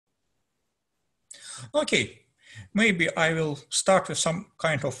Okay, maybe I will start with some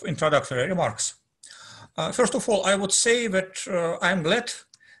kind of introductory remarks. First of all, I would say that I'm glad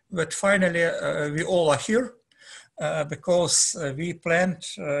that finally we all are here because we planned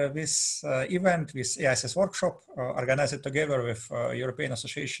this event, this EISS workshop, organized together with European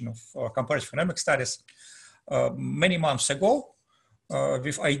Association of Comparative Nemec Studies many months ago,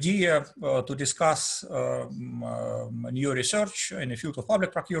 with idea to discuss new research in the field of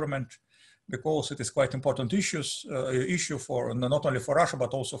public procurement, because it is quite important issue for not only for Russia,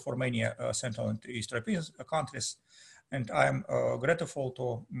 but also for many Central and East European countries. And I'm grateful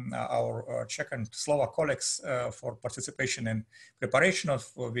to our Czech and Slovak colleagues for participation in preparation of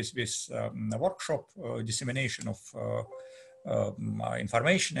this workshop, dissemination of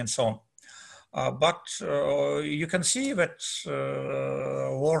information and so on. But you can see that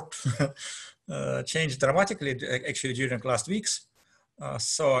world changed dramatically actually during last weeks.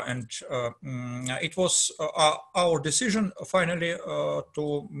 It was our decision finally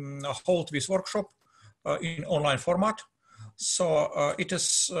to hold this workshop in online format. So it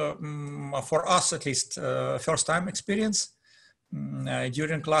is for us at least first time experience.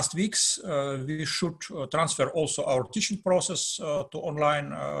 During last weeks, we should transfer also our teaching process to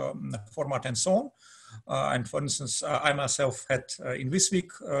online format and so on. And for instance, I myself had in this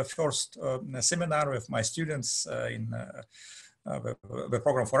week first seminar with my students in the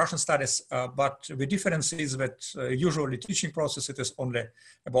program for Russian studies, but the difference is that usually teaching process, it is only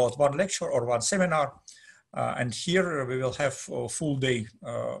about one lecture or one seminar. And here we will have a full day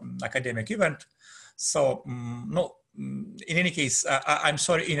academic event. So no, in any case, I'm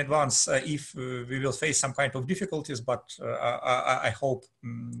sorry in advance if we will face some kind of difficulties, but I hope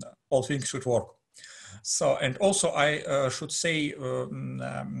all things should work. So, and also I should say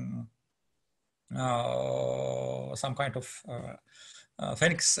some kind of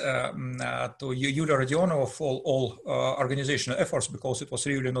thanks to Yulia Rodionova for all organizational efforts, because it was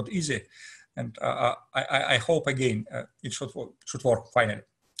really not easy. And I hope again it should work finally.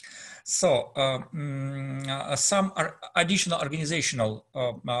 So some additional organizational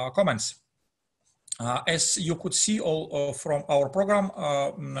comments. As you could see all from our program,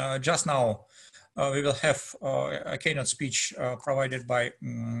 just now we will have a keynote speech provided by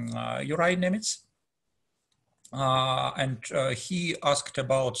Juraj Nemec. And he asked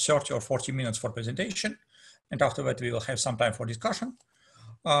about 30 or 40 minutes for presentation. And after that, we will have some time for discussion.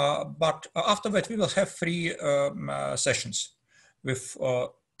 But after that, we will have 3 sessions with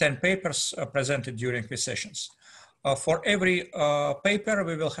 10 papers presented during these sessions. For every paper,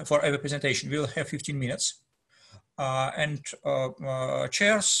 we will have, for every presentation, we will have 15 minutes. And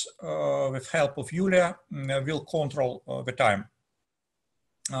chairs, with help of Yulia, will control the time.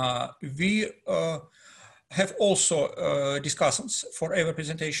 We have also discussions for every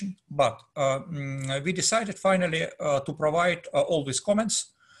presentation, but we decided finally to provide all these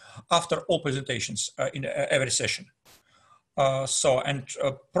comments after all presentations in every session.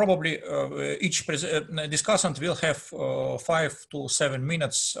 Probably each discussant will have 5 to 7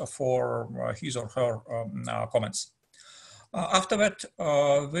 minutes for his or her comments. After that,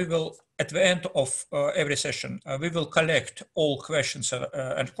 we will, at the end of every session, we will collect all questions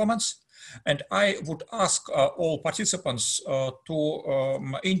and comments. And I would ask all participants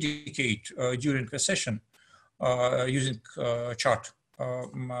to indicate during the session using chat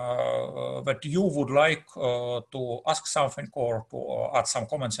that you would like to ask something or to add some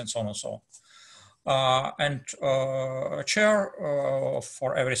comments and so on and so on. Chair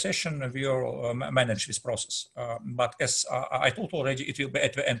for every session will manage this process. But as I told already, it will be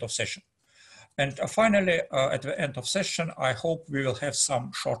at the end of session. And finally, at the end of session, I hope we will have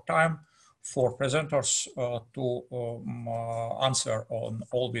some short time for presenters to answer on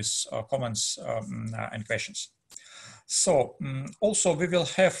all these comments and questions. So also we will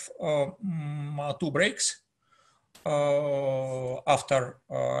have 2 breaks after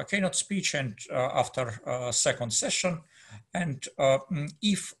keynote speech and after second session. And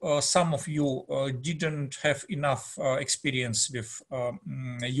if some of you didn't have enough experience with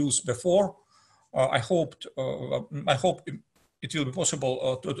use before, I hope it will be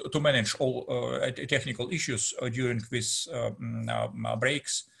possible to manage all technical issues during these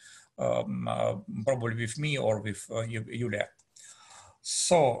breaks, probably with me or with Yulia.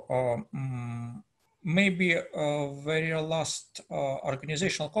 So maybe a very last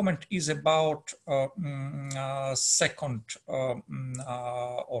organizational comment is about second or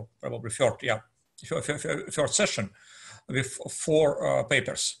probably third, third session with 4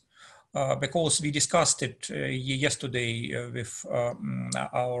 papers. because we discussed it yesterday with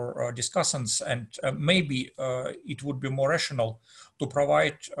our discussants, and maybe it would be more rational to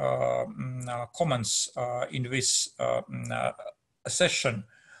provide comments in this session.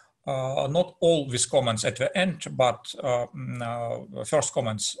 Not all these comments at the end, but first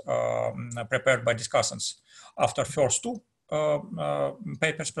comments prepared by discussants after first two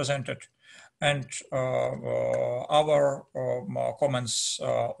papers presented, and our comments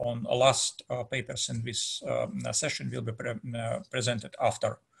on last papers in this session will be presented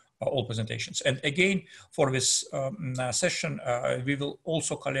after all presentations. And again, for this session, we will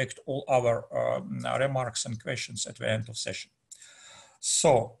also collect all our remarks and questions at the end of session.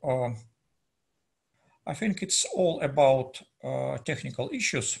 So I think it's all about technical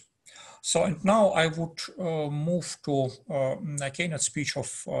issues. So, and now I would move to a keynote speech of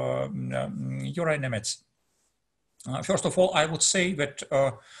Juraj Nemec. First of all, I would say that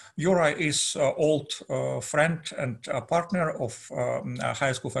Juraj is an old friend and partner of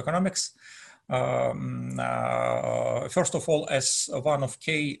High School of Economics. First of all, as one of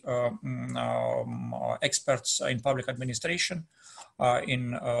key experts in public administration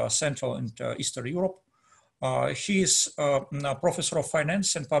in Central and Eastern Europe. He is a professor of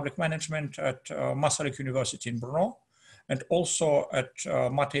finance and public management at Masaryk University in Brno, and also at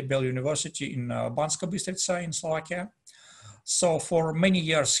Matej Bell University in Banska Bystrica in Slovakia. So for many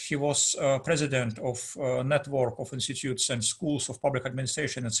years, he was president of a network of institutes and schools of public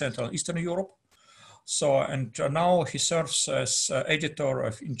administration in Central and Eastern Europe. So, and now he serves as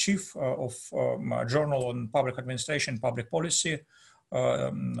editor-in-chief of a journal on public administration, public policy,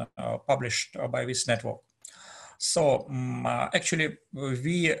 published by this network. So actually,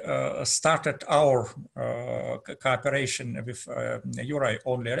 we started our cooperation with Juraj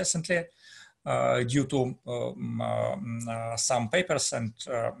only recently due to some papers and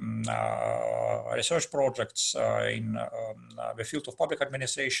research projects in the field of public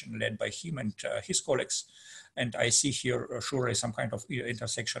administration led by him and his colleagues. And I see here surely some kind of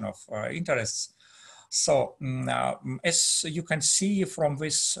intersection of interests. So as you can see from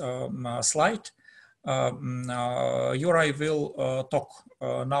this slide, Juraj will talk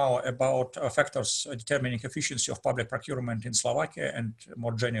now about factors determining efficiency of public procurement in Slovakia and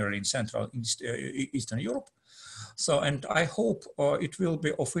more generally in Central and Eastern Europe. So, and I hope it will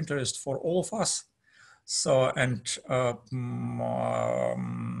be of interest for all of us. So, and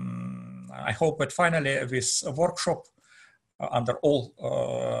I hope that finally this workshop, under all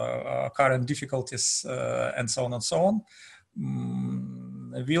current difficulties and so on,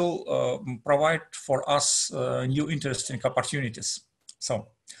 will provide for us new interesting opportunities. So,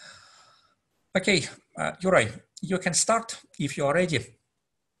 okay, Juraj, you can start if you are ready.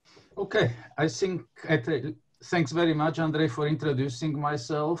 Okay, I think, thanks very much, Andrei, for introducing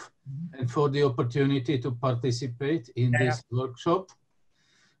myself and for the opportunity to participate in this workshop.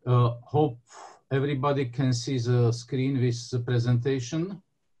 Hope everybody can see the screen with the presentation.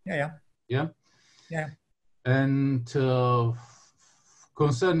 Yeah. And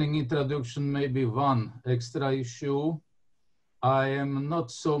concerning introduction, maybe one extra issue. I am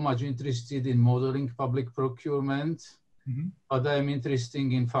not so much interested in modeling public procurement, but I am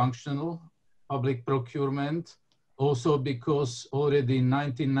interested in functional public procurement. Also because already in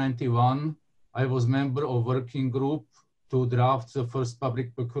 1991, I was member of working group to draft the first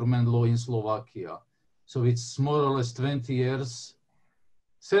public procurement law in Slovakia. So it's more or less 20 years,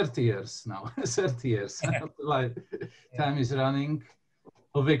 30 years now, 30 years, like time is running,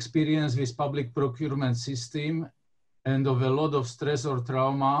 of experience with public procurement system and of a lot of stress or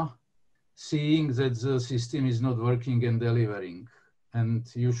trauma, seeing that the system is not working and delivering. And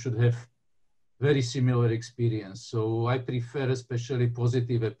you should have very similar experience. So I prefer especially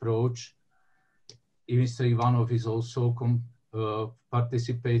positive approach. Mr. Ivanov is also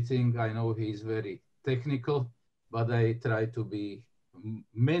participating. I know he is very technical, but I try to be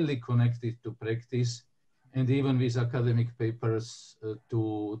mainly connected to practice and even with academic papers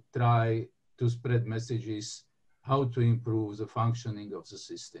to try to spread messages how to improve the functioning of the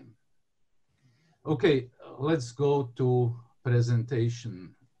system. Okay, let's go to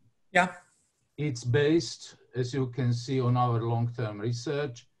presentation. Yeah. It's based, as you can see, on our long-term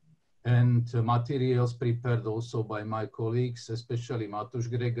research and materials prepared also by my colleagues, especially Matusz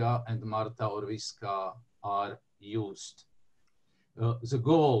Grega and Marta Orwiska are used. The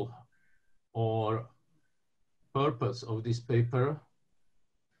goal or purpose of this paper,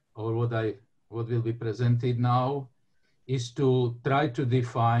 or what will be presented now, is to try to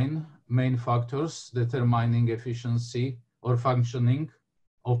define main factors determining efficiency or functioning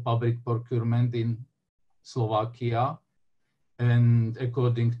of public procurement in Slovakia, And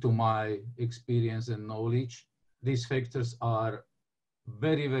according to my experience and knowledge, these factors are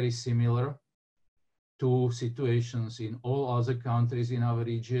very, very similar to situations in all other countries in our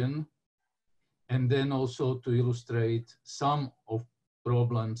region. And then also to illustrate some of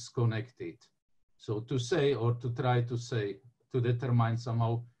problems connected. So to say, or to try to say, to determine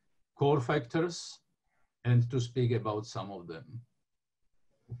somehow core factors and to speak about some of them.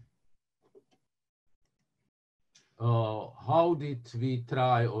 How did we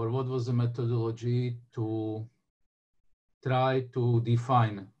try, or what was the methodology to try to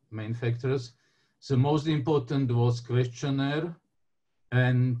define main factors? The most important was questionnaire,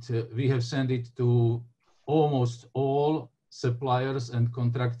 and we have sent it to almost all suppliers and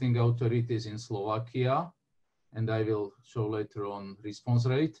contracting authorities in Slovakia, and I will show later on response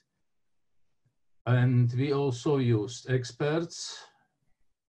rate. And we also used experts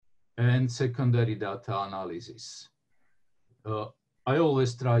and secondary data analysis. I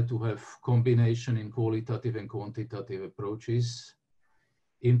always try to have combination in qualitative and quantitative approaches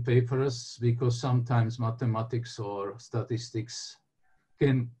in papers, because sometimes mathematics or statistics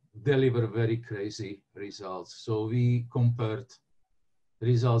can deliver very crazy results. So we compared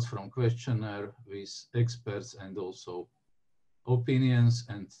results from questionnaire with experts and also opinions,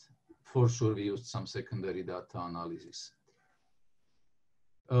 and for sure we used some secondary data analysis.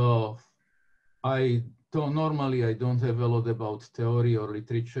 Normally I don't have a lot about theory or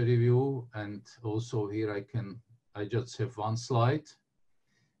literature review, and also here I just have one slide.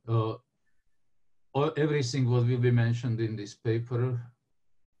 Everything what will be mentioned in this paper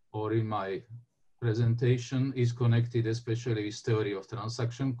or in my presentation is connected especially with theory of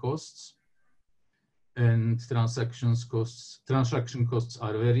transaction costs. And transaction costs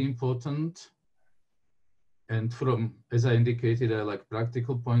are very important. And from, as I indicated, I like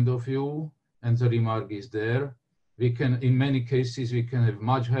practical point of view, and the remark is there. We can, in many cases, we can have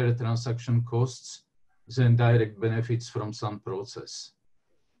much higher transaction costs than direct benefits from some process.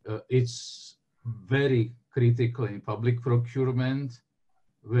 It's very critical in public procurement.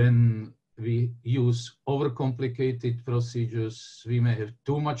 When we use overcomplicated procedures, we may have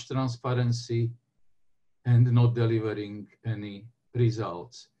too much transparency and not delivering any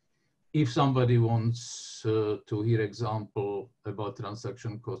results. If somebody wants to hear example about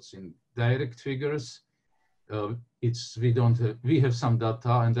transaction costs in direct figures, we have some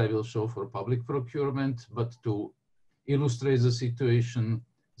data, and I will show for public procurement, but to illustrate the situation,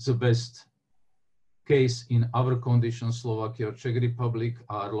 the best case in our conditions, Slovakia or Czech Republic,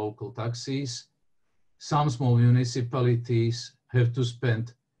 are local taxes. Some small municipalities have to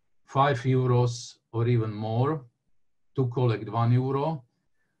spend €5 or even more to collect €1.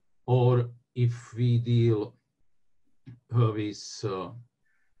 Or if we deal with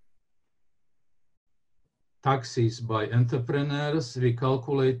taxes by entrepreneurs, we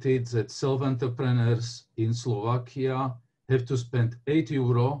calculated that self-entrepreneurs in Slovakia have to spend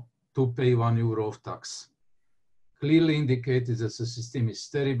 €8 to pay €1 of tax. Clearly indicated that the system is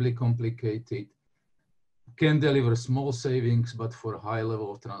terribly complicated, can deliver small savings, but for high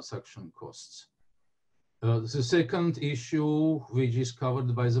level of transaction costs. The second issue, which is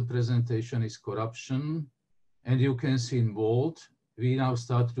covered by the presentation, is corruption. And you can see in bold, we now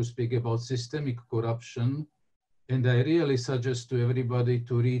start to speak about systemic corruption. And I really suggest to everybody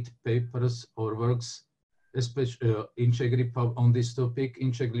to read papers or works, especially in Czech Republic on this topic.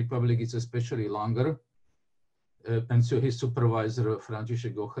 In Czech Republic, it's especially Langer. And so his supervisor,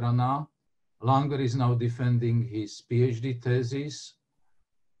 František Ochrana. Langer is now defending his PhD thesis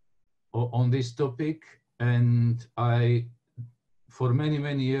on this topic. And for many,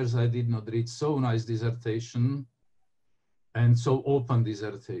 many years, I did not read so nice dissertation and so open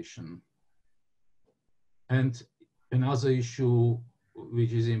dissertation. And another issue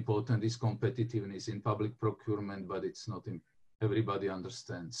which is important is competitiveness in public procurement, but it's not everybody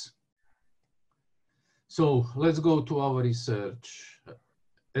understands. So let's go to our research.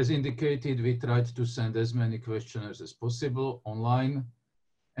 As indicated, we tried to send as many questionnaires as possible online,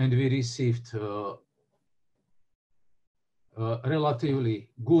 and we received relatively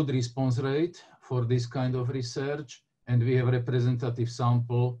good response rate for this kind of research, and we have a representative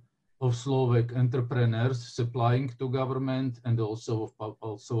sample of Slovak entrepreneurs supplying to government and also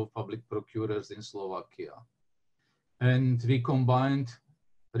of public procurers in Slovakia. And we combined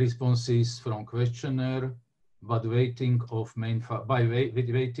responses from questionnaire, but weighting of main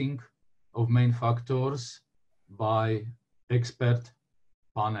factors by expert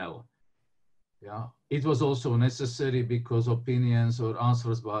panel. Yeah, it was also necessary because opinions or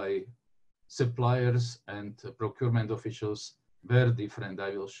answers by suppliers and procurement officials were different.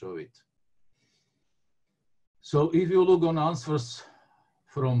 I will show it. So if you look on answers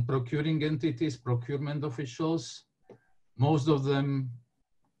from procuring entities, procurement officials, most of them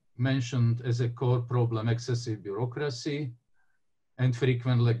mentioned as a core problem excessive bureaucracy and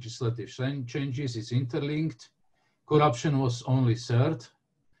frequent legislative changes is interlinked. Corruption was only third.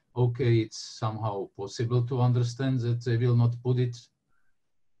 Okay, it's somehow possible to understand that they will not put it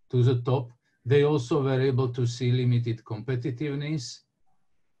to the top. They also were able to see limited competitiveness.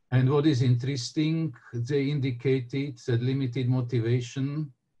 And what is interesting, they indicated that limited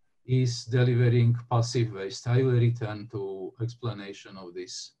motivation is delivering passive waste. I will return to explanation of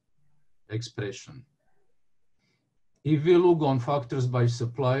this expression. If we look on factors by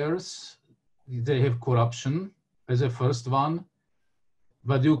suppliers, they have corruption as a first one,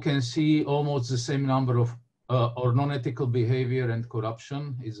 but you can see almost the same number of or non-ethical behavior and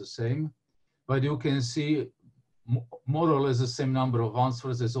corruption is the same, but you can see more or less the same number of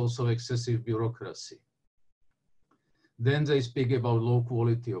answers as also excessive bureaucracy. Then they speak about low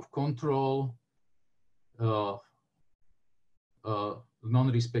quality of control,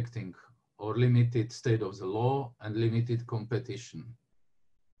 non-respecting or limited state of the law and limited competition.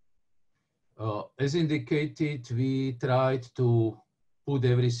 As indicated, we tried to put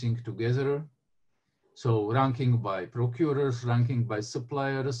everything together. So ranking by procurers, ranking by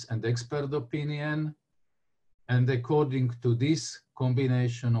suppliers and expert opinion. And according to this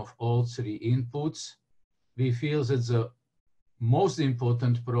combination of all three inputs, we feel that the most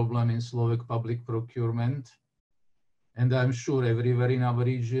important problem in Slovak public procurement, and I'm sure everywhere in our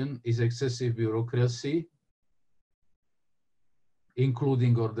region, is excessive bureaucracy,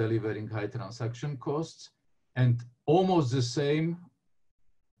 including or delivering high transaction costs, and almost the same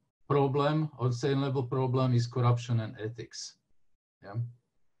problem or same level problem is corruption and ethics. Yeah.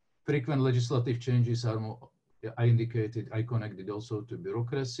 Frequent legislative changes are more, I indicated, I connected also to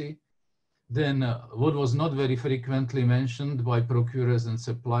bureaucracy. Then what was not very frequently mentioned by procurers and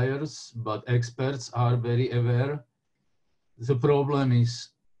suppliers, but experts are very aware, the problem is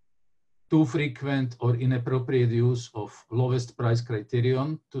too frequent or inappropriate use of lowest price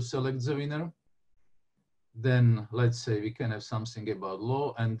criterion to select the winner. Then let's say we can have something about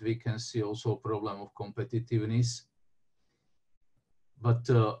law, and we can see also a problem of competitiveness. But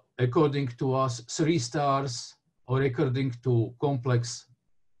according to us, 3 stars, or according to complex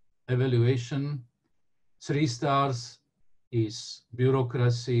evaluation, 3 stars is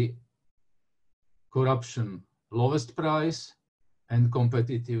bureaucracy, corruption, lowest price, and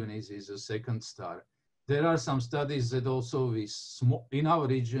competitiveness is a 2nd star. There are some studies that also with in our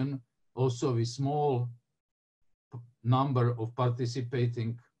region, also with small number of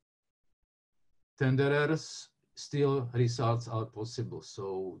participating tenderers, still results are possible.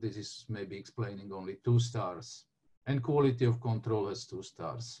 So this is maybe explaining only 2 stars. And quality of control has 2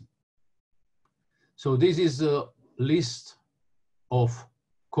 stars. So this is a list of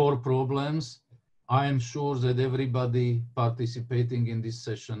core problems. I am sure that everybody participating in this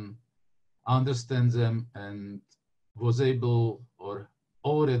session understands them and was able or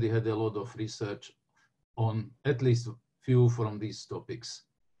already had a lot of research on at least few from these topics.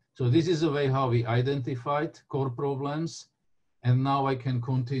 So this is the way how we identified core problems. And now I can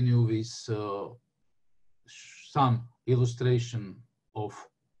continue with some illustration of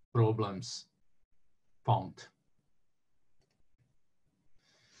problems found.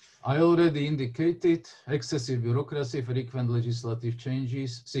 I already indicated excessive bureaucracy, frequent legislative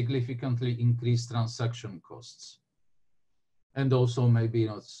changes, significantly increased transaction costs, and also maybe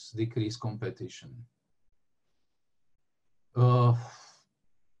not decrease competition.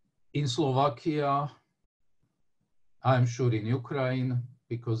 In Slovakia, I'm sure in Ukraine,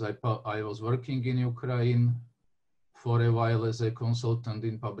 because I was working in Ukraine for a while as a consultant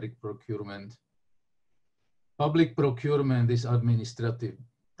in public procurement. Public procurement is administrative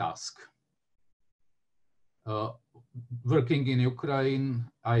task. Working in Ukraine,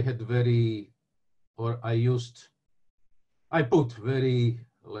 I put very,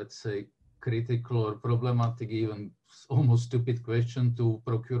 let's say, critical or problematic, even almost stupid question to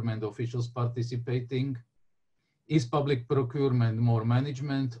procurement officials participating. Is public procurement more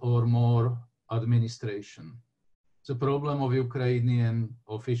management or more administration? The problem of Ukrainian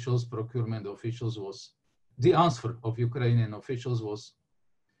officials, procurement officials was, the answer of Ukrainian officials was,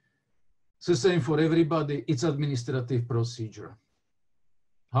 it's the same for everybody, it's administrative procedure.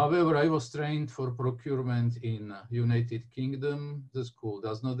 However, I was trained for procurement in United Kingdom. The school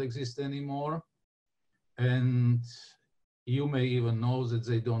does not exist anymore. And you may even know that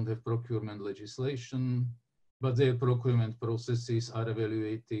they don't have procurement legislation, but their procurement processes are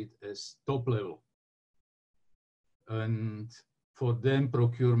evaluated as top level. And for them,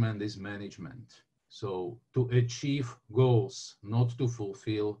 procurement is management. So to achieve goals, not to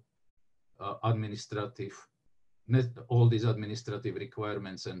fulfill all these administrative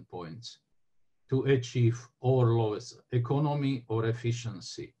requirements and points. To achieve or lowest economy or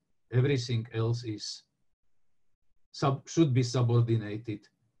efficiency. Everything else should be subordinated.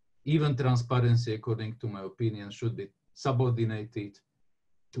 Even transparency, according to my opinion, should be subordinated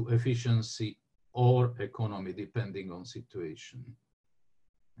to efficiency or economy, depending on situation.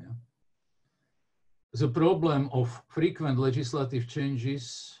 Yeah. The problem of frequent legislative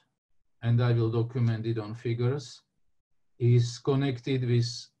changes, and I will document it on figures, is connected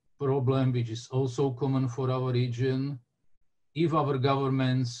with problem which is also common for our region. If our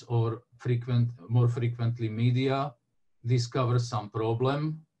governments or more frequently media discover some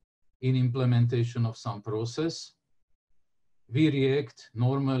problem in implementation of some process, we react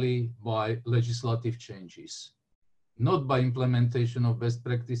normally by legislative changes, not by implementation of best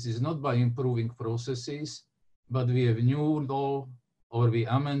practices, not by improving processes, but we have new law or we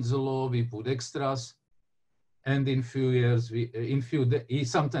amend the law, we put extras, and in few years,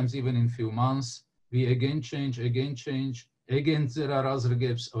 sometimes even in few months, we again change, again there are other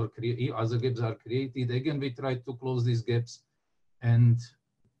gaps or other gaps are created, again we try to close these gaps, and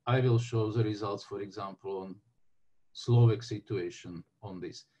I will show the results, for example, on Slovak situation on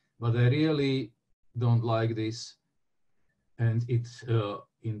this. But I really don't like this, and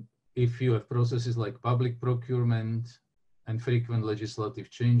if you have processes like public procurement and frequent legislative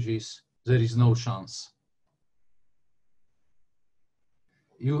changes, there is no chance.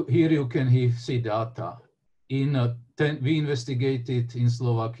 Here you can see data. We investigated in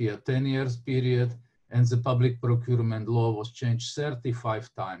Slovakia 10 years period, and the public procurement law was changed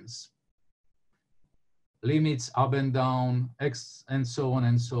 35 times. Limits up and down, and so on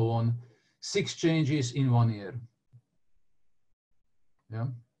and so on. 6 changes in 1 year. Yeah,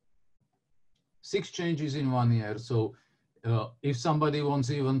 6 changes in 1 year. So if somebody wants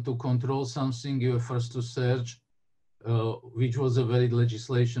even to control something, you have first to search which was a valid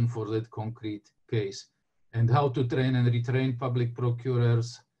legislation for that concrete case, and how to train and retrain public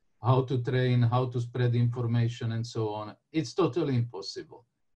procurers, how to train, how to spread information, and so on. It's totally impossible.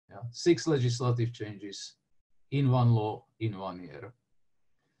 Yeah. 6 legislative changes in 1 law in 1 year.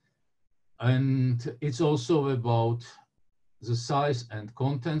 And it's also about the size and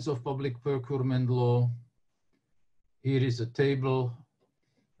contents of public procurement law. Here is a table.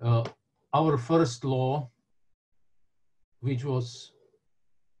 Our first law, which was,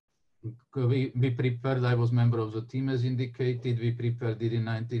 we prepared, I was member of the team as indicated, we prepared it in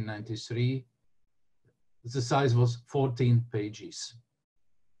 1993. The size was 14 pages.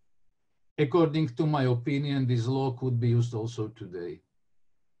 According to my opinion, this law could be used also today.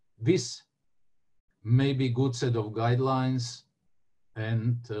 This may be good set of guidelines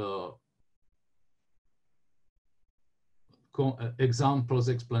and examples,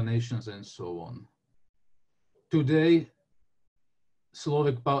 explanations, and so on. Today,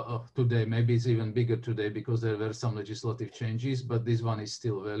 today, maybe it's even bigger today because there were some legislative changes, but this one is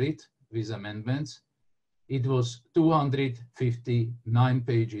still valid with amendments. It was 259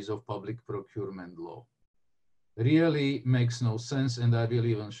 pages of public procurement law. Really makes no sense, and I will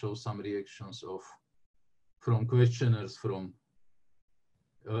even show some reactions from questioners, from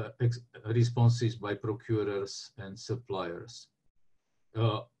responses by procurers and suppliers.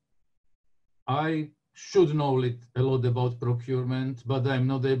 I should know a lot about procurement, but I'm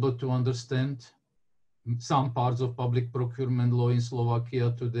not able to understand some parts of public procurement law in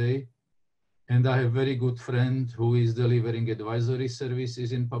Slovakia today. And I have a very good friend who is delivering advisory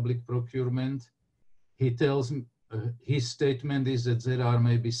services in public procurement. He tells me, his statement is that there are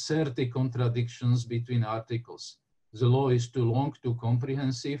maybe 30 contradictions between articles. The law is too long, too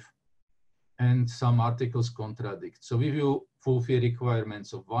comprehensive, and some articles contradict. So if you fulfill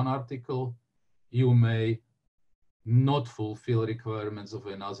requirements of one article, you may not fulfill requirements of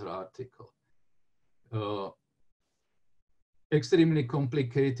another article. Extremely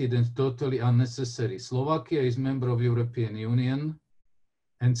complicated and totally unnecessary. Slovakia is member of European Union,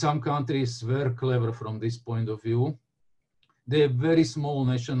 and some countries were clever from this point of view. They have very small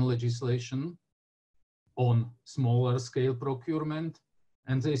national legislation on smaller scale procurement,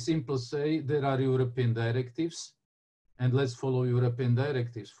 and they simply say there are European directives, and let's follow European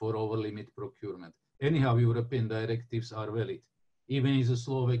directives for over-limit procurement. Anyhow, European directives are valid. Even if the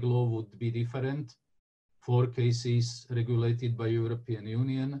Slovak law would be different for cases regulated by European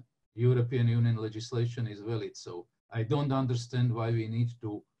Union legislation is valid. So I don't understand why we need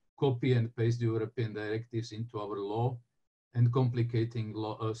to copy and paste the European directives into our law and complicating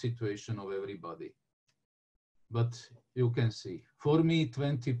situation of everybody. but you can see. For me,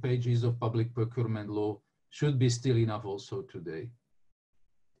 20 pages of public procurement law should be still enough also today.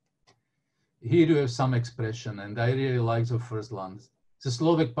 Here you have some expression, and I really like the first one. The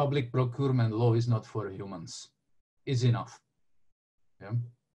Slovak public procurement law is not for humans. It's enough. Yeah?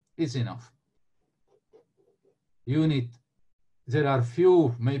 It's enough. There are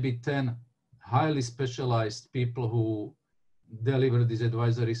few, maybe 10 highly specialized people who deliver these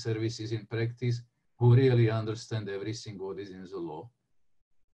advisory services in practice, who really understand everything what is in the law.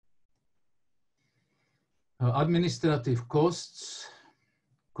 Administrative costs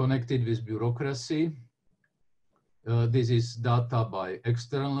connected with bureaucracy. This is data by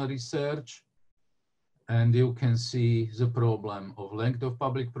external research. And you can see the problem of length of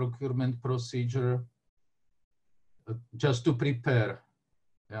public procurement procedure. Just to prepare,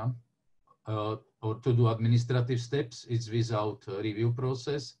 yeah, or to do administrative steps, it's without a review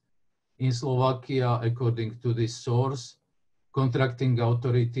process. In Slovakia, according to this source, contracting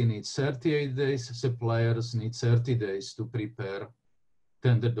authority needs 38 days, suppliers need 30 days to prepare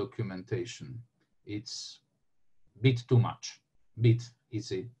tender documentation. It's a bit too much, bit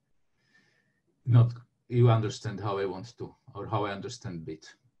easy. Not, you understand how I want to, or how I understand bit.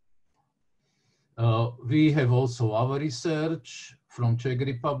 We have also our research from Czech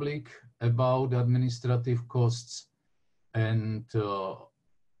Republic about administrative costs, and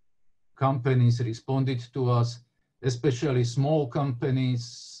companies responded to us, especially small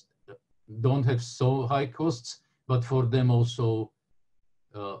companies don't have so high costs, but for them also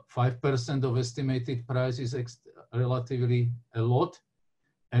 5% of estimated price is relatively a lot.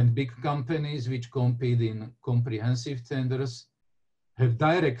 And big companies which compete in comprehensive tenders have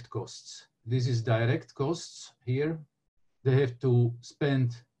direct costs. This is direct costs here. They have to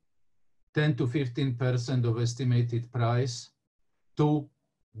spend 10 to 15% of estimated price to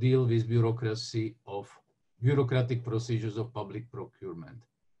deal with bureaucratic procedures of public procurement.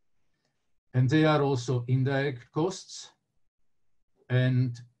 And they are also indirect costs.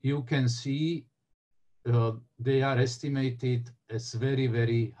 And you can see they are estimated as very,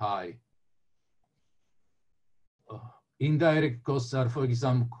 very high. Indirect costs are, for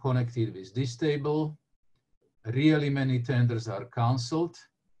example, connected with this table. Really many tenders are canceled.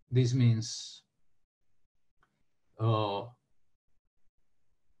 This means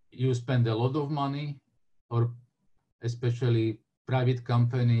you spend a lot of money, or especially private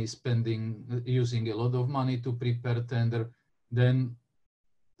companies using a lot of money to prepare tender, then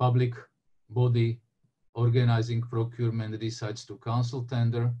public body organizing procurement decides to cancel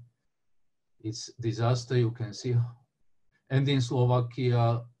tender. It's disaster, you can see. And in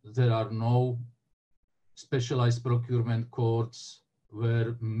Slovakia, there are no specialized procurement courts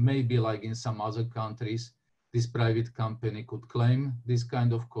where maybe like in some other countries, this private company could claim this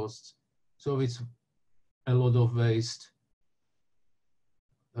kind of costs. So it's a lot of waste.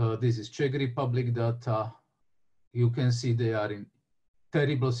 This is Czech Republic data. You can see they are in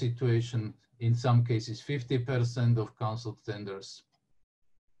terrible situation. In some cases, 50% of canceled tenders.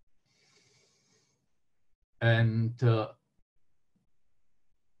 And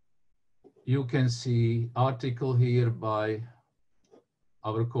you can see article here by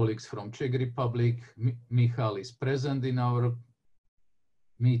our colleagues from Czech Republic. Michal is present in our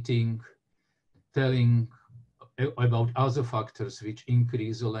meeting, telling about other factors which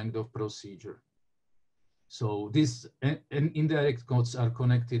increase the length of procedure. So these indirect costs are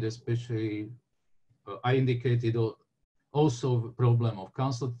connected, especially, I indicated also the problem of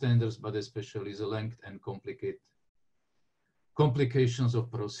canceled tenders, but especially the length and complications of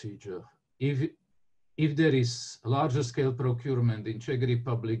procedure. If there is larger scale procurement in Czech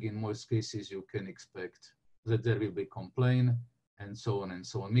Republic, in most cases, you can expect that there will be complaint and so on and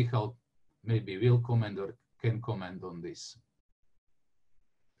so on. Michal maybe will comment or can comment on this.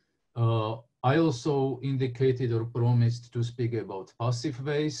 I also indicated or promised to speak about passive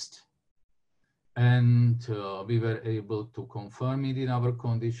waste, and we were able to confirm it in our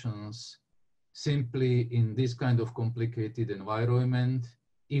conditions. Simply in this kind of complicated environment,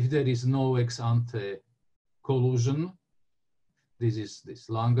 if there is no ex-ante collusion, this is this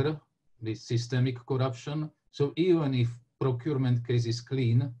systemic corruption. So even if procurement case is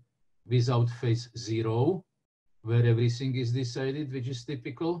clean, without phase 0, where everything is decided, which is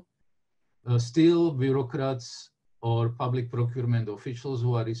typical, still bureaucrats or public procurement officials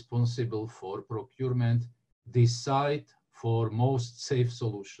who are responsible for procurement decide for most safe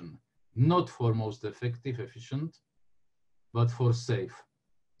solution, not for most effective, efficient, but for safe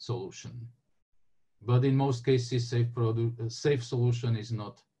solution. But in most cases, safe solution is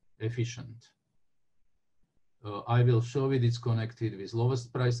not efficient. I will show it, it's connected with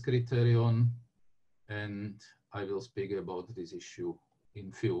lowest price criterion, and I will speak about this issue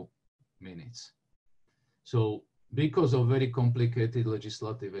in few minutes. So because of very complicated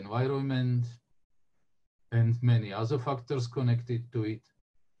legislative environment and many other factors connected to it,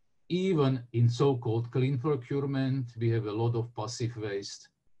 even in so-called clean procurement, we have a lot of passive waste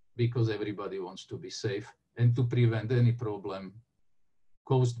because everybody wants to be safe and to prevent any problem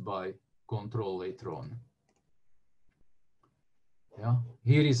caused by control later on. Yeah,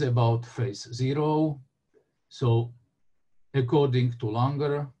 here is about phase 0. So according to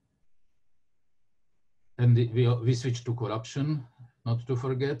Langer, and we switch to corruption, not to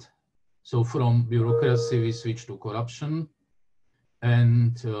forget. So from bureaucracy, we switch to corruption.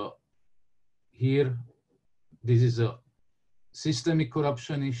 And here, this is a systemic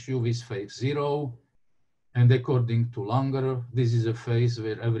corruption issue with phase 0. And according to Langer, this is a phase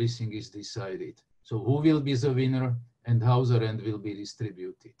where everything is decided. So who will be the winner and how the rent will be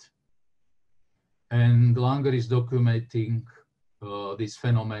distributed. And Langer is documenting this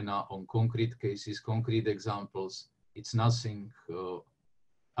phenomena on concrete cases, concrete examples. It's nothing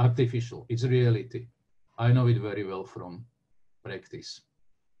artificial, it's reality. I know it very well from practice.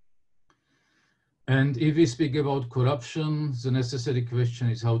 And if we speak about corruption, the necessary question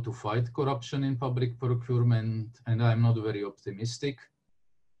is how to fight corruption in public procurement, and I'm not very optimistic.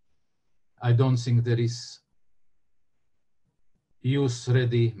 I don't think there is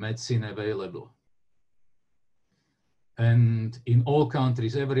use-ready medicine available. And in all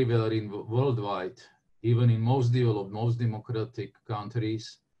countries, everywhere worldwide, even in most developed, most democratic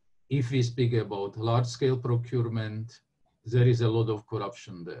countries, if we speak about large-scale procurement, there is a lot of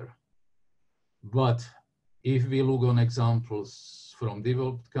corruption there. But if we look on examples from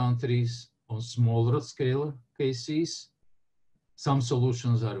developed countries on smaller scale cases, some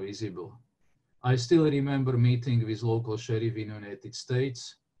solutions are visible. I still remember meeting with local sheriff in the United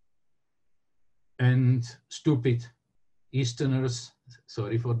States, and stupid Easterners,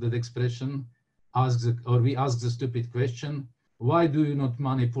 sorry for that expression, we asked the stupid question, why do you not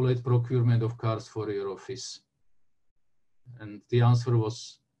manipulate procurement of cars for your office? And the answer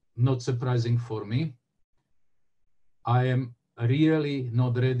was not surprising for me. I am really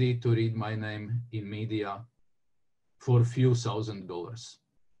not ready to read my name in media for a few $1,000s.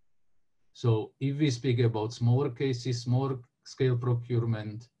 So if we speak about smaller cases, smaller scale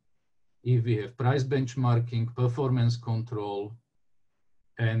procurement, if we have price benchmarking, performance control,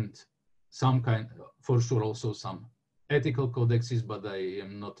 and some kind, for sure also some ethical codexes, but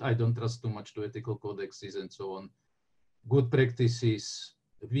I don't trust too much to ethical codexes and so on. Good practices,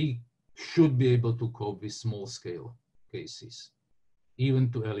 we should be able to cope with small scale cases,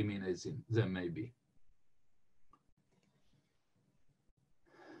 even to eliminate them maybe.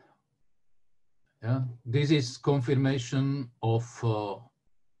 Yeah, this is confirmation of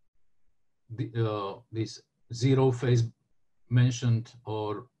this 0 phase mentioned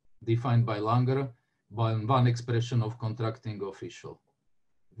or defined by Langer by one expression of contracting official.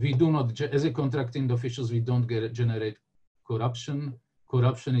 We do not, as a contracting officials, we don't generate corruption.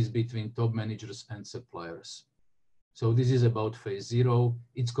 Corruption is between top managers and suppliers. So this is about phase 0.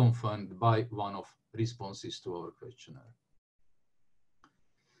 It's confirmed by one of responses to our questionnaire.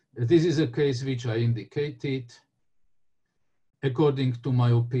 This is a case which I indicated. According to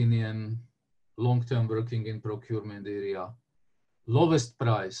my opinion, long-term working in procurement area, lowest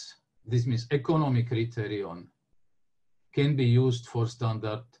price, this means economic criterion, can be used for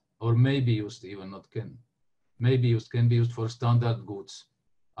standard, or may be used, even not can, can be used for standard goods.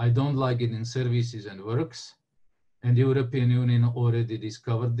 I don't like it in services and works, and the European Union already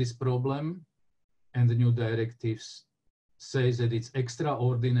discovered this problem, and the new directives says that it's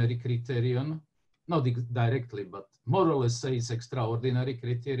extraordinary criterion, not directly, but more or less say it's extraordinary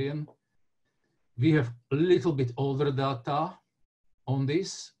criterion. We have a little bit older data on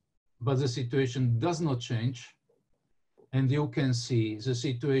this, but the situation does not change. And you can see the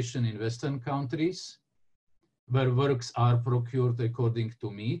situation in Western countries where works are procured according to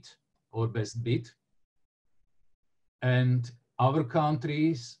meet or best bid. And our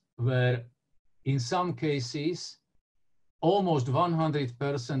countries where in some cases, almost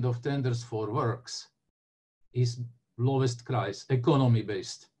 100% of tenders for works is lowest price,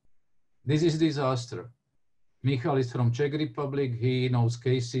 economy-based. This is disaster. Michal is from Czech Republic. He knows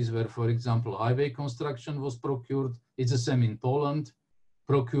cases where, for example, highway construction was procured. It's the same in Poland,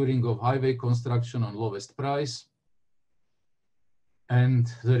 procuring of highway construction on lowest price.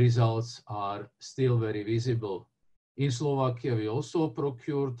 And the results are still very visible. In Slovakia, we also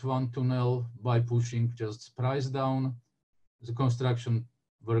procured one tunnel by pushing just price down. The construction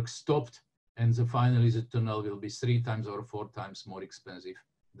work stopped, and finally the tunnel will be 3 times or 4 times more expensive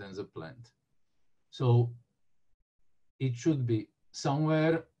than the planned. So it should be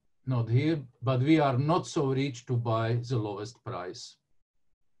somewhere, not here, but we are not so rich to buy the lowest price.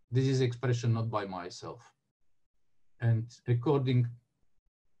 This is expression not by myself. And according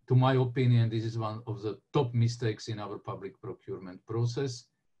to my opinion, this is one of the top mistakes in our public procurement process.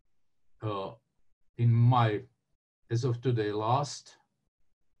 In my, as of today, last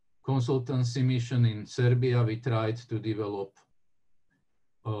consultancy mission in Serbia, we tried to develop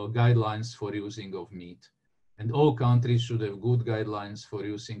guidelines for using of meat. And all countries should have good guidelines for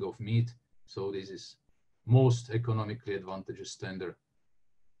using of meat. So this is most economically advantageous standard.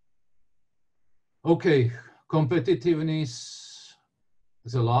 Okay, competitiveness,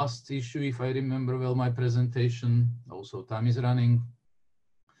 the last issue, if I remember well my presentation, also time is running.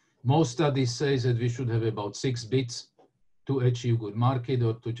 Most studies say that we should have about 6 bits to achieve good market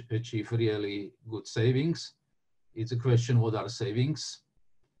or to achieve really good savings. It's a question, what are savings?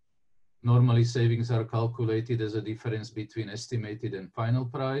 Normally savings are calculated as a difference between estimated and final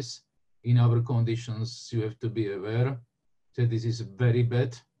price. In our conditions, you have to be aware that this is very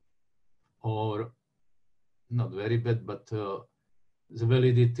bad, or not very bad, but the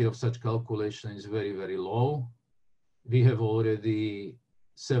validity of such calculation is very, very low. We have already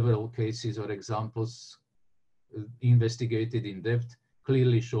several cases or examples investigated in depth,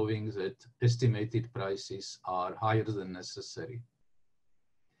 clearly showing that estimated prices are higher than necessary.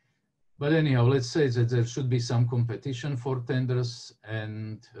 But anyhow, let's say that there should be some competition for tenders,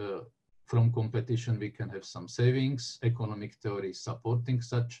 and from competition we can have some savings. Economic theory is supporting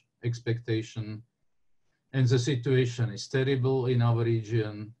such expectation. And the situation is terrible in our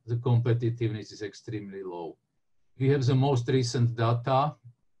region. The competitiveness is extremely low. We have the most recent data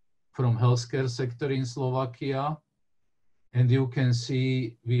from healthcare sector in Slovakia. And you can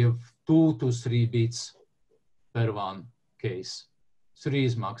see we have 2 to 3 bits per one case. 3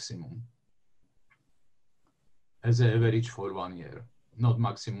 is maximum as an average for 1 year, not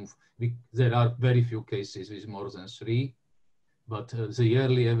maximum. There are very few cases with more than 3, but the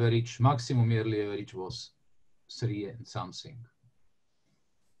yearly average, maximum yearly average was 3 and something.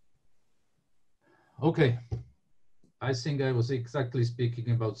 Okay, I think I was exactly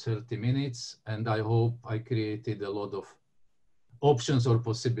speaking about 30 minutes, and I hope I created a lot of options or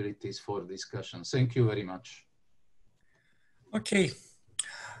possibilities for discussion. Thank you very much. Okay.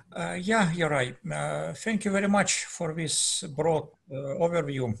 Yeah, you're right. Thank you very much for this broad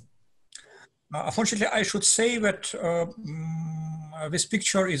overview. Unfortunately, I should say that this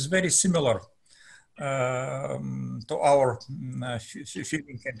picture is very similar to our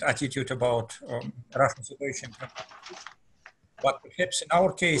feeling and attitude about Russian situation. But perhaps in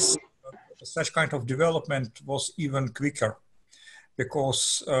our case, such kind of development was even quicker,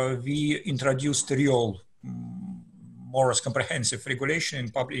 because we introduced real, more or less comprehensive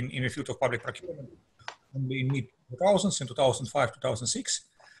regulation in the field of public procurement only in mid-2000s, in 2005, 2006.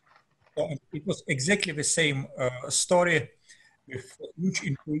 So it was exactly the same story, with huge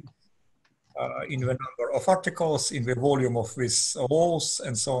increase in the number of articles, in the volume of these laws,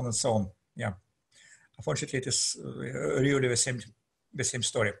 and so on and so on. Yeah, unfortunately, it is really the same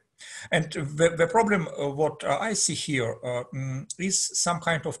story. And the problem, what I see here, is some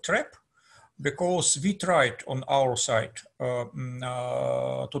kind of trap, because we tried on our side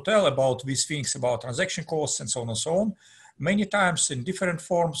to tell about these things, about transaction costs and so on and so on, many times in different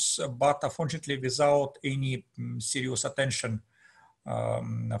forms, but unfortunately without any serious attention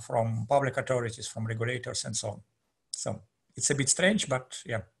from public authorities, from regulators and so on. So it's a bit strange, but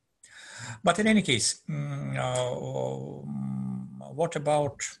yeah. But in any case, what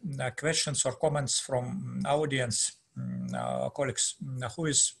about questions or comments from audience, colleagues? Who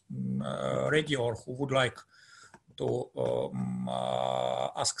is ready or who would like to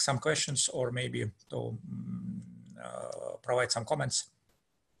ask some questions, or maybe to provide some comments?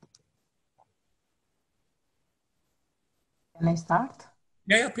 Can I start?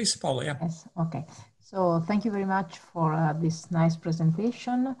 Yeah, please, Paula. Yeah. Yes. Okay. So thank you very much for this nice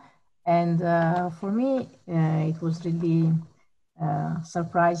presentation. And for me, it was really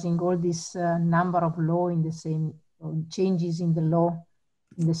surprising, all this number of law in the same, changes in the law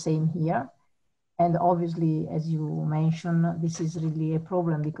in the same year. And obviously, as you mentioned, this is really a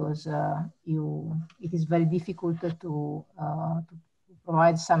problem, because it is very difficult to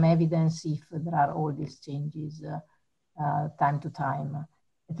provide some evidence if there are all these changes time to time,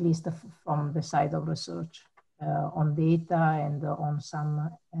 at least from the side of research on data and on some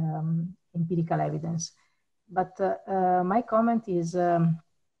empirical evidence. But my comment is on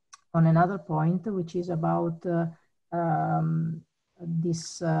another point, which is about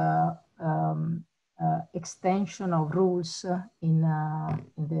this extension of rules in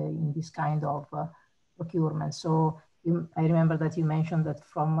this kind of procurement. So I remember that you mentioned that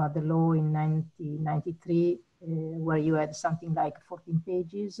from the law in 1993, where you had something like 14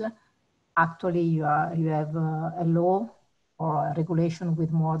 pages, actually you have a law or a regulation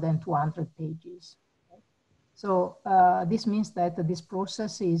with more than 200 pages. So this means that this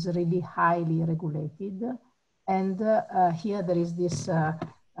process is really highly regulated. And here there is this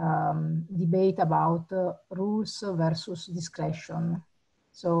debate about rules versus discretion.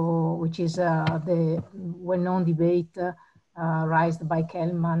 So, which is the well-known debate raised by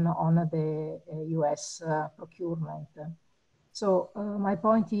Kellman on the US procurement. So my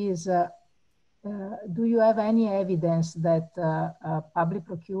point is, do you have any evidence that public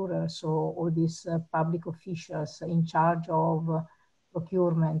procurers or all these public officials in charge of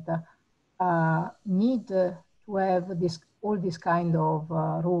procurement need to have all these kind of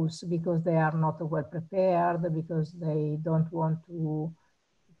rules because they are not well prepared, because they don't want to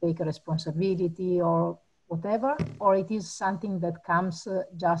take responsibility or whatever, or it is something that comes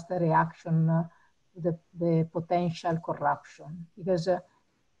just a reaction to the potential corruption? Because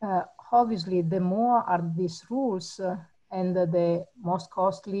obviously the more are these rules and the most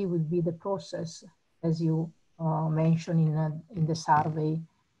costly will be the process, as you mentioned in the survey,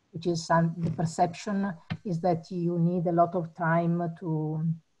 which is the perception is that you need a lot of time to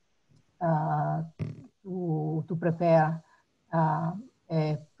prepare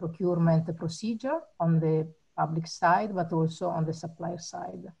a procurement procedure on the public side, but also on the supplier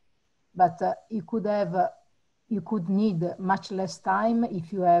side. But you could need much less time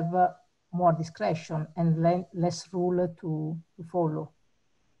if you have more discretion and less rule to follow.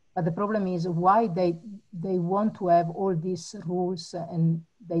 But the problem is why they want to have all these rules and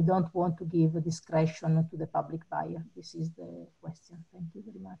they don't want to give discretion to the public buyer. This is the question. Thank you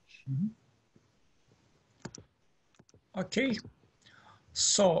very much. Mm-hmm. Okay.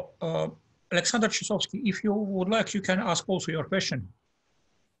 So, Alexander Chisovsky, if you would like, you can ask also your question.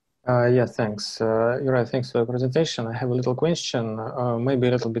 Yeah, thanks. Juraj, thanks for the presentation. I have a little question, maybe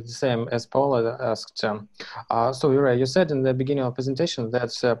a little bit the same as Paula asked. So, Juraj, you said in the beginning of the presentation that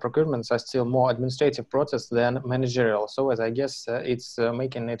procurements are still more administrative process than managerial. So, as I guess it's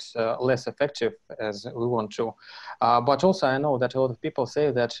making it less effective as we want to. But also, I know that a lot of people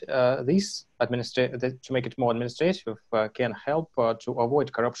say that to make it more administrative can help to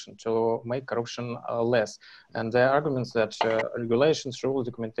avoid corruption, to make corruption less. And there are arguments that regulations, rules,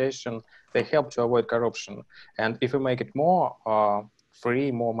 documentation, they help to avoid corruption. And if we make it more free,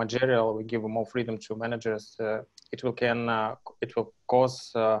 more managerial, we give more freedom to managers, it will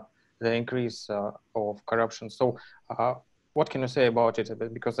cause the increase of corruption. So what can you say about it?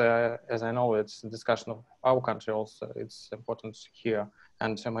 Because as I know, it's a discussion of our country also, it's important here.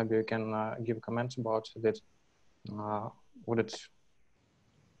 And so maybe you can give a comment about that.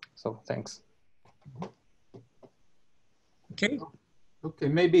 So thanks. Okay. Okay,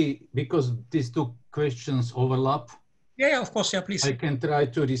 maybe because these two questions overlap. Yeah, of course, yeah, please. I can try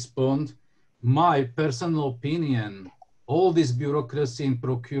to respond. My personal opinion, all this bureaucracy in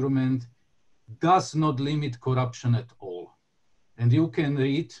procurement does not limit corruption at all. And you can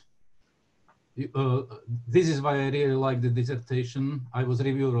read, this is why I really like the dissertation. I was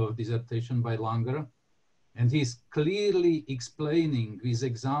reviewer of dissertation by Langer, and he's clearly explaining with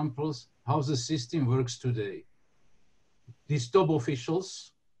examples how the system works today. These top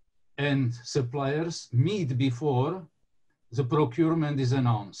officials and suppliers meet before the procurement is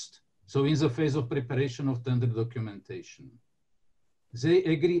announced. So in the phase of preparation of tender documentation, they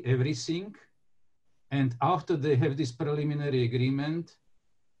agree everything. And after they have this preliminary agreement,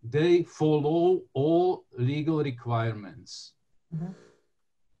 they follow all legal requirements. Mm-hmm.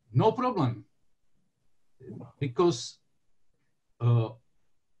 No problem. Because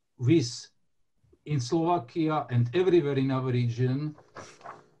in Slovakia and everywhere in our region,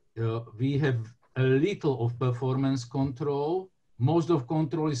 we have a little of performance control. Most of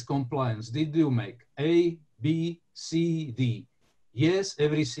control is compliance. Did you make A, B, C, D? Yes,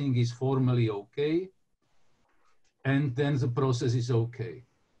 everything is formally okay. And then the process is okay.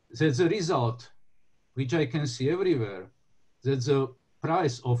 That's a result, which I can see everywhere, that the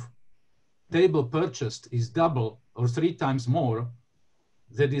price of table purchased is double or 3 times more.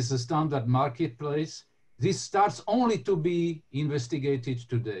 That is the standard marketplace. This starts only to be investigated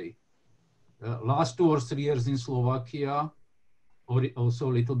today. Last 2 or 3 years in Slovakia, or also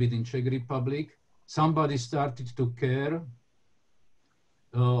a little bit in Czech Republic, somebody started to care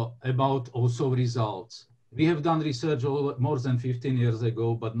about also results. We have done research more than 15 years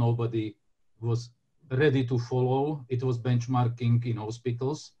ago, but nobody was ready to follow. It was benchmarking in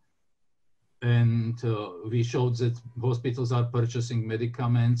hospitals. And we showed that hospitals are purchasing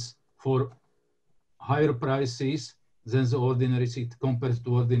medicaments for higher prices than the ordinary compared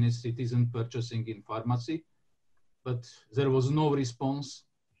to ordinary citizen purchasing in pharmacy. But there was no response.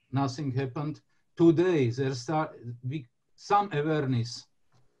 Nothing happened. Today, there's some awareness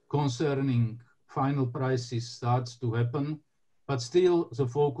concerning final prices starts to happen, but still the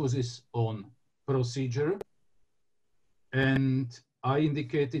focus is on procedure. And I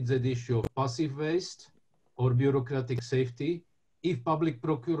indicated that issue of passive waste or bureaucratic safety. If public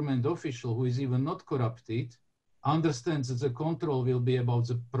procurement official, who is even not corrupted, understands that the control will be about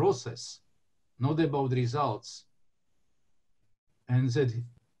the process, not about results, and that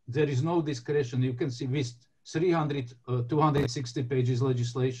there is no discretion. You can see with 260 pages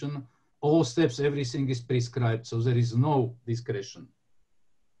legislation, all steps, everything is prescribed, so there is no discretion.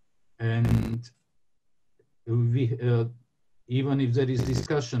 And we, even if there is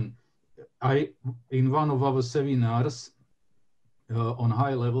discussion, in one of our seminars on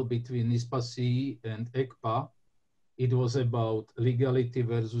high level between NISPA-CE and ECPA, it was about legality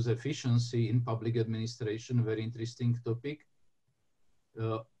versus efficiency in public administration, very interesting topic.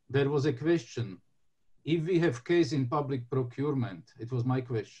 There was a question, if we have case in public procurement, it was my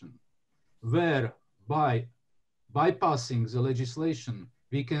question, where by bypassing the legislation,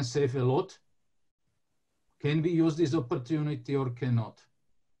 we can save a lot, can we use this opportunity or cannot?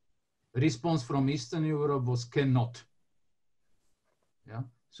 Response from Eastern Europe was cannot. Yeah.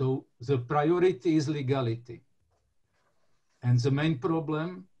 So the priority is legality. And the main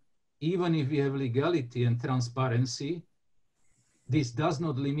problem, even if we have legality and transparency, this does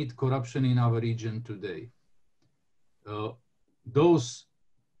not limit corruption in our region today. Those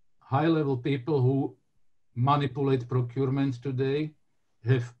high-level people who manipulate procurement today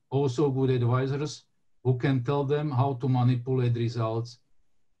have also good advisors who can tell them how to manipulate results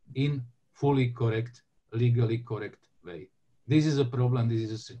in fully correct, legally correct way. This is a problem, this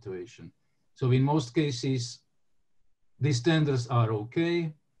is a situation. So in most cases, these standards are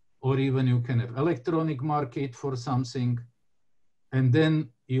okay, or even you can have electronic market for something, and then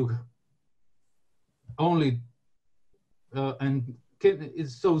you only, so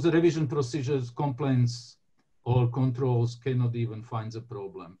the revision procedures, complaints, or controls cannot even find the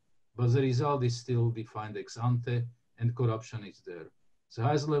problem. But the result is still defined ex ante, and corruption is there. The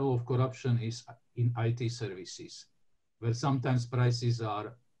highest level of corruption is in IT services, where sometimes prices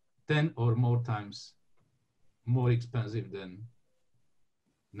are 10 or more times more expensive than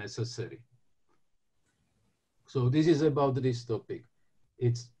necessary. So this is about this topic.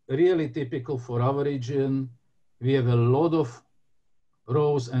 It's really typical for our region. We have a lot of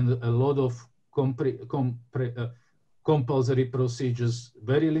rows and a lot of compulsory procedures,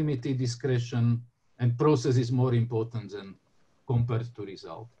 very limited discretion, and process is more important than compared to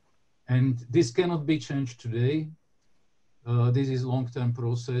result. And this cannot be changed today. This is long-term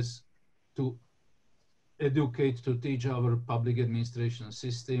process to educate, to teach our public administration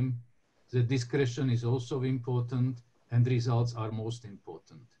system that discretion is also important and results are most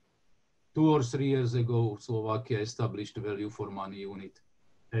important. 2 or 3 years ago, Slovakia established a value for money unit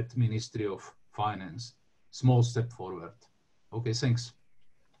at Ministry of Finance. Small step forward. Okay, thanks.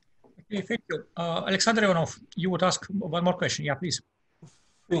 Okay, thank you. Alexander Ivanov, you would ask one more question. Yeah, please.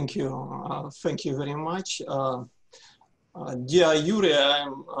 Thank you. Thank you very much. Dear Yuri,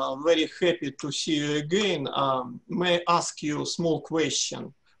 I'm very happy to see you again. May I ask you a small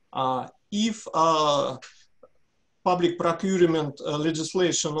question? If public procurement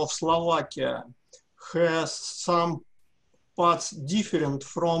legislation of Slovakia has some parts different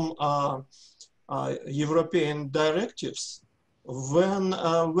from European directives, then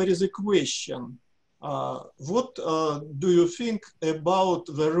there is a question. What do you think about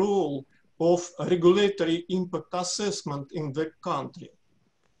the role of regulatory impact assessment in the country?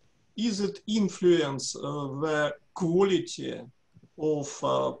 Is it influence the quality of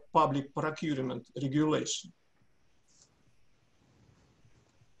public procurement regulation?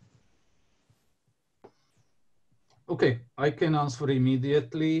 Okay, I can answer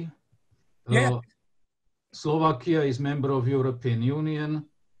immediately. Yeah. Slovakia is member of European Union.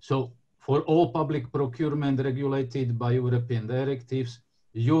 So for all public procurement regulated by European directives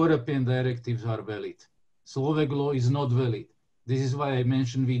are valid. Slovak law is not valid. This is why I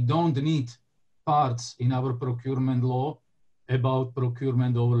mentioned we don't need parts in our procurement law about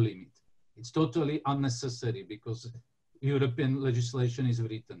procurement over limit. It's totally unnecessary because European legislation is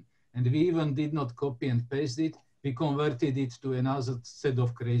written. And we even did not copy and paste it. We converted it to another set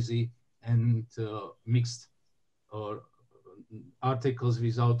of crazy and mixed articles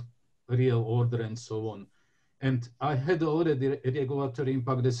without real order and so on. And I had already a regulatory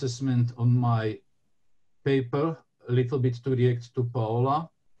impact assessment on my paper, a little bit to react to Paola.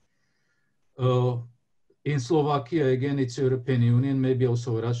 In Slovakia, again, it's European Union, maybe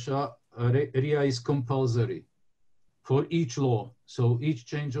also Russia, RIA is compulsory for each law. So each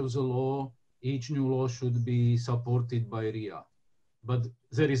change of the law, each new law should be supported by RIA. But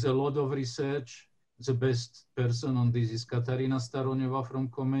there is a lot of research. The best person on this is Katarina Staroňová from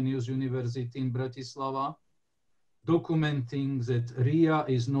Comenius University in Bratislava, documenting that RIA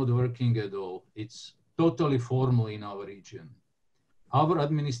is not working at all. It's totally formal in our region. Our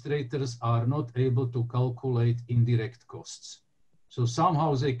administrators are not able to calculate indirect costs. So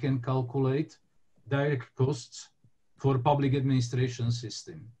somehow they can calculate direct costs for public administration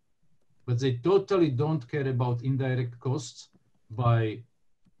system, but they totally don't care about indirect costs by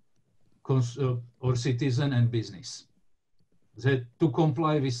or citizen and business. That to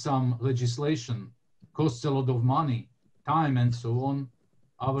comply with some legislation costs a lot of money, time, and so on.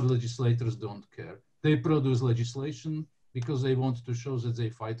 Our legislators don't care. They produce legislation because they want to show that they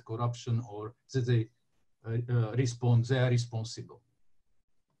fight corruption or that they they are responsible.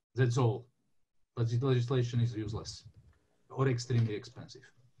 That's all. But the legislation is useless or extremely expensive.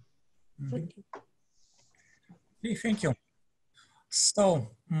 Okay, thank you. So,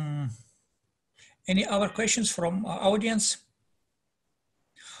 any other questions from our audience?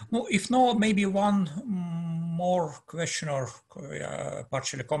 No, if no, maybe one more question or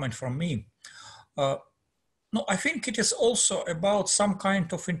partially comment from me. No, I think it is also about some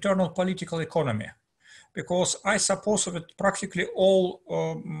kind of internal political economy, because I suppose that practically all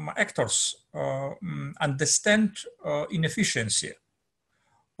actors understand inefficiency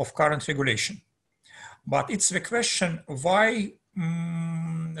of current regulation. But it's the question why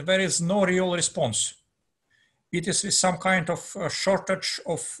there is no real response. It is with some kind of shortage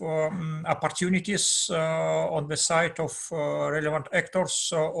of opportunities on the side of relevant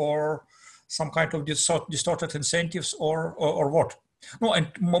actors or some kind of distorted incentives or what? No, and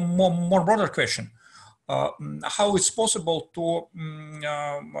more broader question, how it's possible to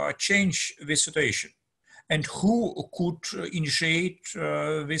change this situation? And who could initiate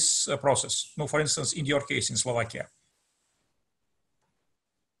this process? No, for instance, in your case in Slovakia.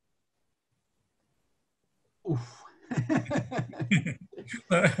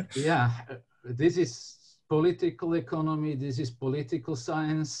 Yeah, this is political economy, this is political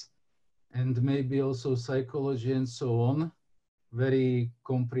science, and maybe also psychology and so on. Very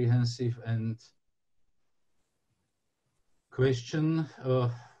comprehensive and question.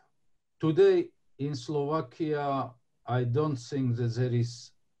 Today in Slovakia, I don't think that there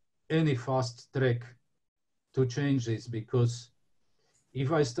is any fast track to change this, because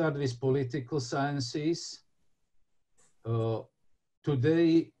if I start with political sciences,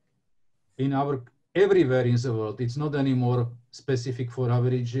 today everywhere in the world, it's not anymore specific for our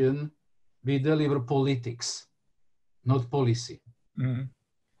region, we deliver politics, not policy. Mm-hmm.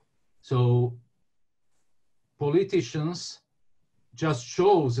 So politicians just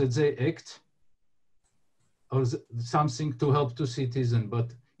show that they act or something to help to citizen,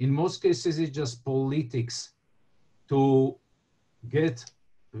 but in most cases it's just politics to get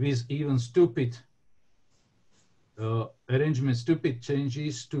with even stupid arrangements, stupid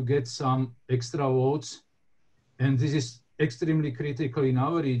changes to get some extra votes. And this is extremely critical in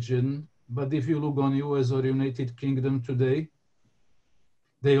our region. But if you look on US or United Kingdom today,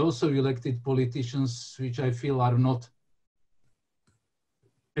 they also elected politicians, which I feel are not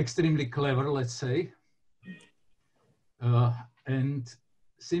extremely clever, let's say. And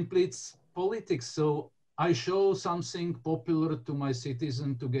simply it's politics. So I show something popular to my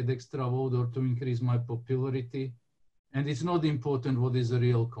citizen to get extra vote or to increase my popularity. And it's not important what is the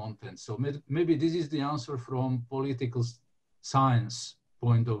real content. So maybe this is the answer from political science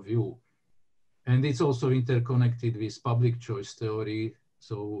point of view. And it's also interconnected with public choice theory.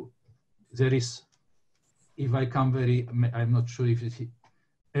 So there is, if I come I'm not sure if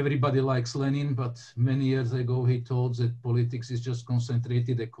everybody likes Lenin, but many years ago he told that politics is just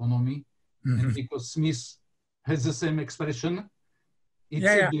concentrated economy. Mm-hmm. And because Smith has the same expression,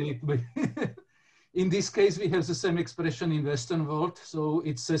 in this case, we have the same expression in Western world, so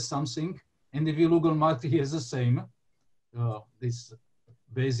it says something. And if you look on Marx, he has the same, this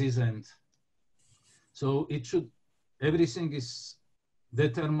basis. And so everything is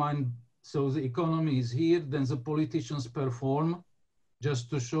determined. So the economy is here, then the politicians perform just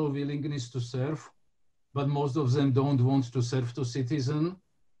to show willingness to serve, but most of them don't want to serve to citizen.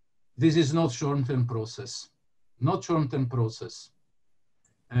 This is not short-term process, not short-term process.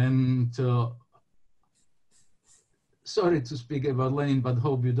 And sorry to speak about Lenin, but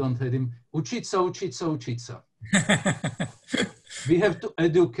hope you don't hate him. Učica, učica, učica. We have to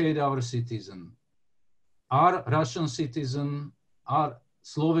educate our citizen. Our Russian citizen, our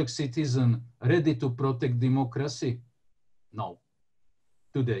Slovak citizen ready to protect democracy? No.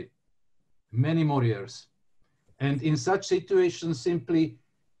 Today, many more years. And in such situations, simply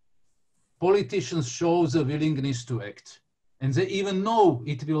politicians show the willingness to act. And they even know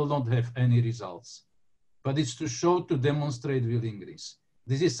it will not have any results. But it's to show, to demonstrate willingness.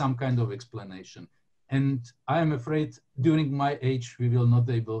 This is some kind of explanation. And I am afraid during my age, we will not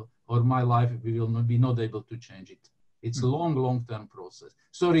able, or my life, we will not be not able to change it. It's a long, long-term process.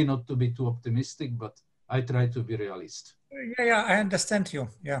 Sorry not to be too optimistic, but I try to be realist. Yeah, I understand you.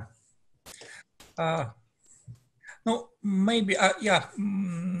 Yeah. No, maybe,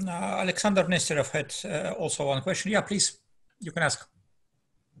 Alexander Nesterov had also one question. Yeah, please, you can ask.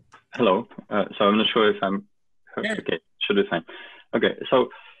 Hello. So I'm not sure if I'm okay. Should be fine. Okay. So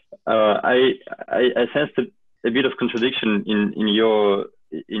I sensed a bit of contradiction in your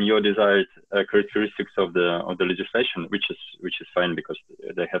desired characteristics of the legislation, which is fine because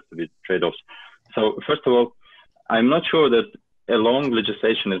there have to be trade-offs. So first of all, I'm not sure that a long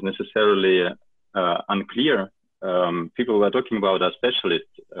legislation is necessarily unclear. People were talking about are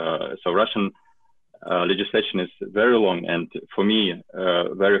specialists. So Russian legislation is very long and for me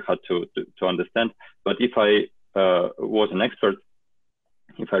very hard to understand. But if I was an expert,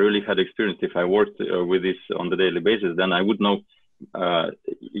 if I really had experience, if I worked with this on the daily basis, then I would know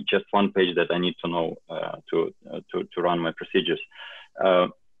just one page that I need to know to run my procedures.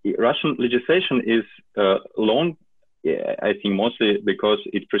 Russian legislation is long, I think mostly because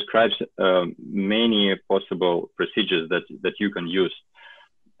it prescribes many possible procedures that you can use.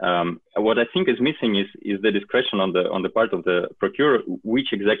 What I think is missing is the discretion on the part of the procurer,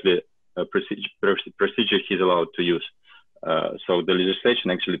 which exactly procedure he's allowed to use. So the legislation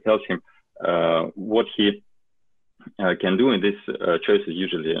actually tells him what he can do, and this choice is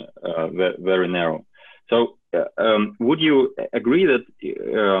usually very narrow. So would you agree that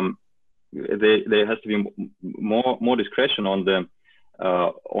there has to be more discretion on the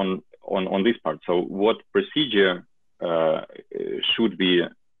on this part? So what procedure should be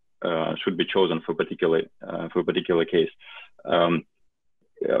chosen for particular case?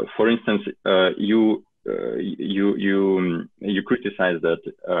 For instance, you criticize that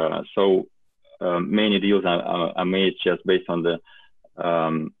so many deals are made just based on the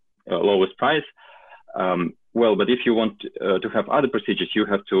lowest price. Well, but if you want to have other procedures, you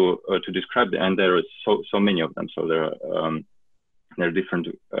have to describe them, and there are so many of them. So there are different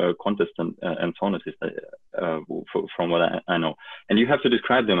contests and so on, from what I know. And you have to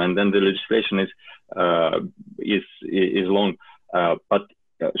describe them, and then the legislation is long. But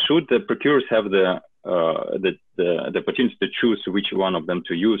should the procurers have the opportunity to choose which one of them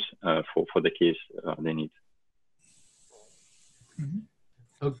to use for the case they need? Mm-hmm.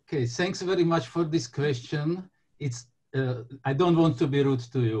 Okay, thanks very much for this question. It's I don't want to be rude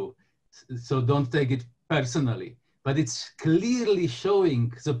to you, so don't take it personally, but it's clearly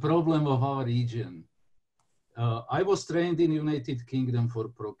showing the problem of our region. I was trained in United Kingdom for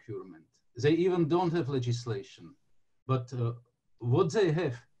procurement. They even don't have legislation, but what they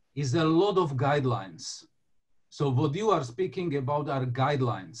have is a lot of guidelines. So what you are speaking about are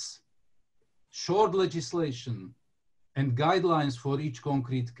guidelines, short legislation, and guidelines for each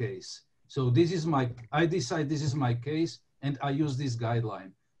concrete case. So this is I decide this is my case, and I use this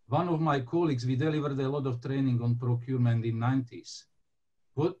guideline. One of my colleagues, we delivered a lot of training on procurement in the 90s.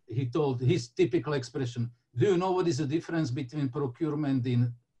 What he told, his typical expression, do you know what is the difference between procurement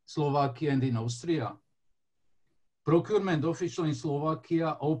in Slovakia and in Austria? Procurement official in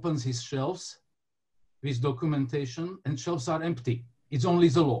Slovakia opens his shelves with documentation, and shelves are empty. It's only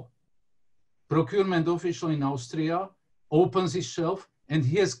the law. Procurement official in Austria opens his shelf, and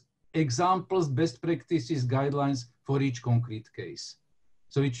he has examples, best practices, guidelines for each concrete case.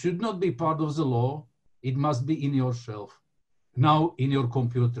 So it should not be part of the law. It must be in your shelf. Now in your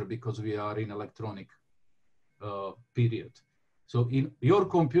computer, because we are in electronic period. So in your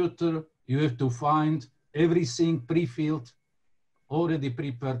computer, you have to find everything pre-filled, already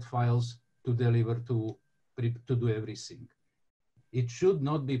prepared files to deliver to do everything. It should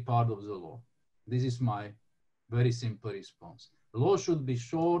not be part of the law. This is my very simple response. Law should be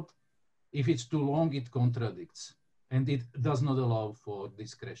short. If it's too long, it contradicts, and it does not allow for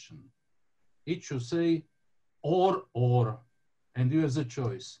discretion. It should say or, and you have the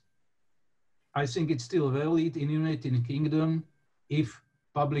choice. I think it's still valid in United Kingdom if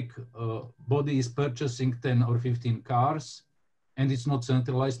public body is purchasing 10 or 15 cars, and it's not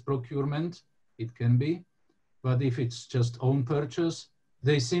centralized procurement, it can be. But if it's just own purchase,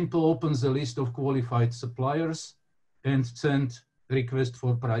 they simply open the list of qualified suppliers and send request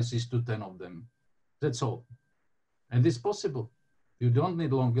for prices to 10 of them. That's all. And it's possible. You don't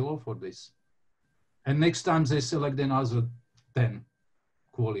need long below for this. And next time they select another 10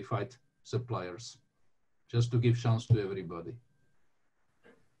 qualified suppliers, just to give chance to everybody.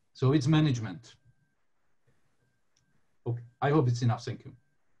 So it's management. Okay, I hope it's enough. Thank you.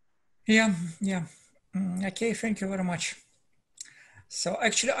 Yeah. Okay, thank you very much. So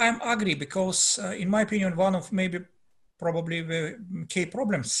actually, I'm agree because, in my opinion, one of probably the key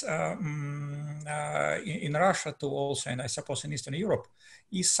problems in Russia too, also, and I suppose in Eastern Europe,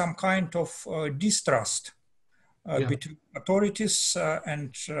 is some kind of distrust between authorities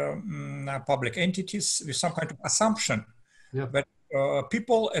and public entities, with some kind of assumption that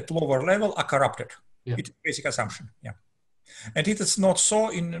people at lower level are corrupted. It's a basic assumption. And it is not so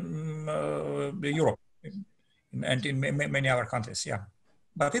in Europe and in many other countries.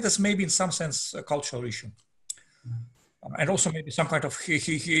 But it is maybe in some sense a cultural issue. And also maybe some kind of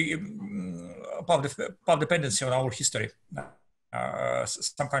dependency on our history,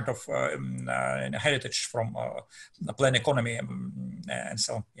 some kind of heritage from the plan economy and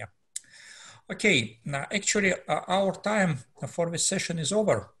so on. Okay, now actually our time for this session is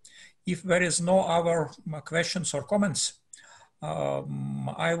over. If there is no other questions or comments,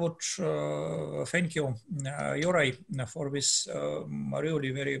 I would thank you, Juraj, for this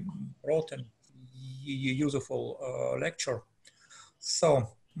really very broad and useful lecture. So,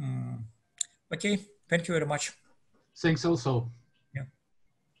 okay, thank you very much. Thanks also.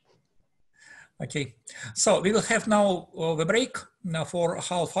 Okay, so we will have now the break for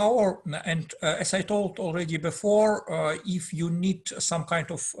half hour. And as I told already before, if you need some kind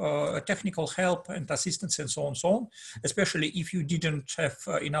of technical help and assistance and so on, especially if you didn't have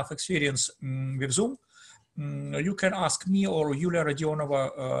enough experience with Zoom, you can ask me or Yulia Rodionova,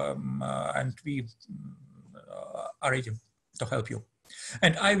 and we are ready to help you.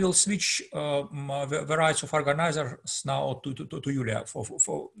 And I will switch the rights of organizers now to Yulia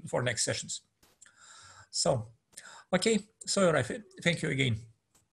for next sessions. So, okay, so thank you again.